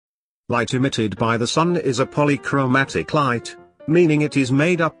Light emitted by the sun is a polychromatic light, meaning it is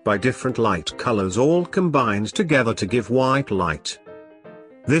made up by different light colors all combined together to give white light.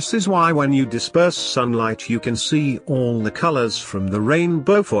 This is why when you disperse sunlight you can see all the colors from the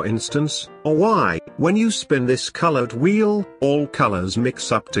rainbow, for instance, or why, when you spin this colored wheel, all colors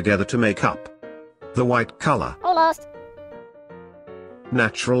mix up together to make up the white color. Almost.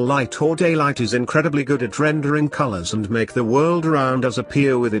 Natural light or daylight is incredibly good at rendering colors and make the world around us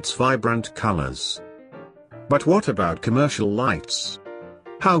appear with its vibrant colors. But what about commercial lights?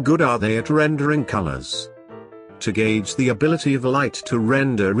 How good are they at rendering colors? To gauge the ability of light to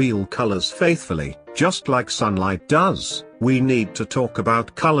render real colors faithfully, just like sunlight does, we need to talk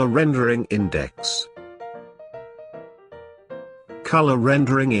about color rendering index. Color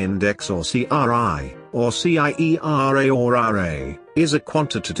rendering index, or CRI, or CIERA or RA, is a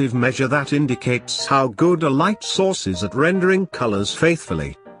quantitative measure that indicates how good a light source is at rendering colors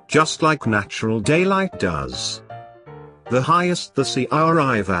faithfully, just like natural daylight does. The highest the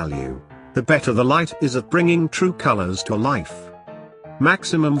CRI value, the better the light is at bringing true colors to life.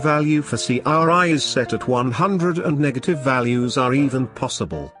 Maximum value for CRI is set at 100 and negative values are even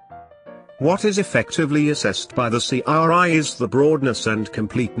possible. What is effectively assessed by the CRI is the broadness and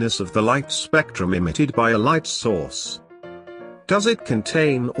completeness of the light spectrum emitted by a light source. Does it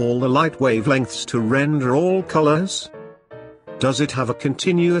contain all the light wavelengths to render all colors? Does it have a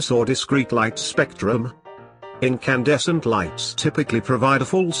continuous or discrete light spectrum? Incandescent lights typically provide a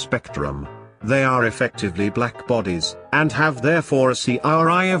full spectrum. They are effectively black bodies, and have therefore a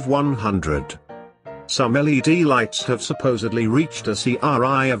CRI of 100. Some LED lights have supposedly reached a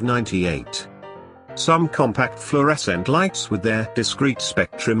CRI of 98. Some compact fluorescent lights with their discrete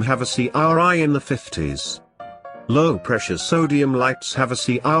spectrum have a CRI in the 50s. Low-pressure sodium lights have a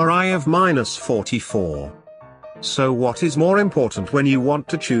CRI of -44. So what is more important when you want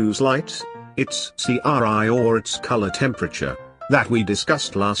to choose light? Its CRI or its color temperature, that we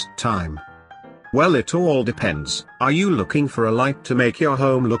discussed last time. Well, it all depends. Are you looking for a light to make your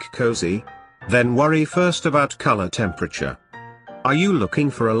home look cozy? Then worry first about color temperature. Are you looking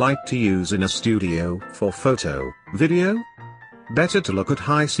for a light to use in a studio for photo, video? Better to look at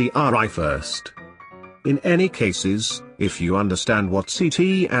high CRI first. In any cases, if you understand what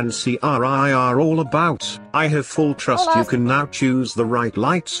CT and CRI are all about, I have full trust you can now choose the right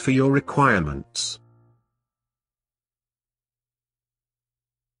lights for your requirements.